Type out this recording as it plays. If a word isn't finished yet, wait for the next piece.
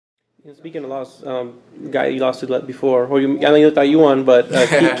Speaking of loss, the guy you lost to before, or I know you thought you won, but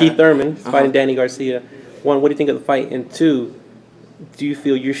Keith Thurman fighting Danny Garcia. One, what do you think of the fight? And two, do you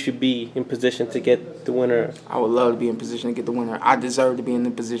feel you should be in position to get the winner? I would love to be in position to get the winner. I deserve to be in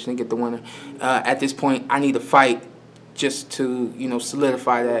the position to get the winner. At this point, I need to fight just to,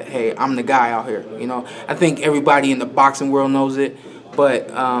 solidify that, hey, I'm the guy out here. I think everybody in the boxing world knows it.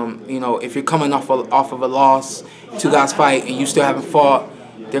 But, if you're coming off of a loss, two guys fight, and you still haven't fought,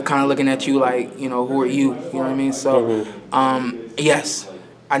 they're kind of looking at you like, who are you? You know what I mean? So, yes,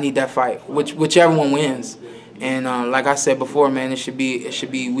 I need that fight, whichever one wins. And like I said before, man, we should be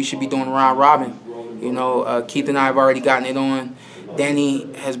doing a round robin. Keith and I have already gotten it on.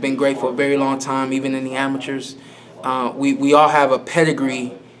 Danny has been great for a very long time, even in the amateurs. We all have a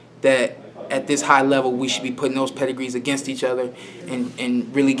pedigree that at this high level we should be putting those pedigrees against each other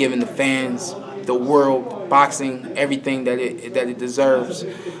and really giving the fans, the world, boxing, everything that it deserves.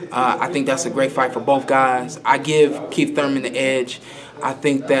 I think that's a great fight for both guys. I give Keith Thurman the edge. I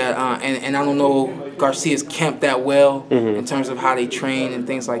think that, and I don't know Garcia's camp that well in terms of how they train and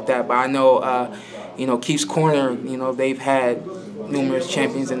things like that, but I know, Keith's corner, they've had numerous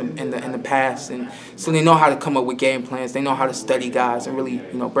champions in the past, and so they know how to come up with game plans. They know how to study guys and really,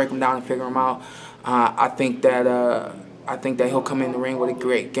 break them down and figure them out. I think that he'll come in the ring with a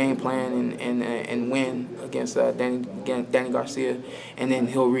great game plan and win against Danny Garcia, and then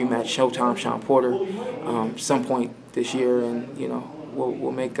he'll rematch Showtime Shawn Porter some point this year, and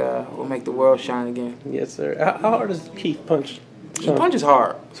we'll make the world shine again. Yes, sir. How hard does Keith punch? He punches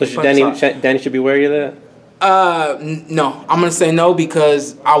hard. So Danny should be wary of that? No. I'm gonna say no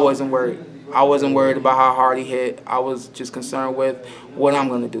because I wasn't worried. I wasn't worried about how hard he hit. I was just concerned with what I'm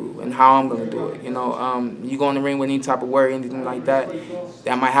going to do and how I'm going to do it. You go in the ring with any type of worry, anything like that,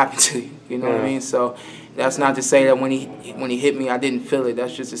 that might happen to you. You know what I mean? So that's not to say that when he hit me, I didn't feel it.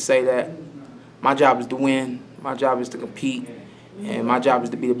 That's just to say that my job is to win. My job is to compete. And my job is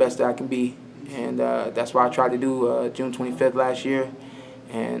to be the best that I can be. And that's what I tried to do June 25th last year.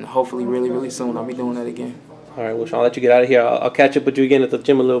 And hopefully really, really soon I'll be doing that again. All right, well, Shawn, I'll let you get out of here. I'll catch up with you again at the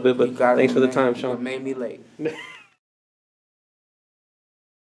gym a little bit, but thanks for the time, Shawn. You made me late.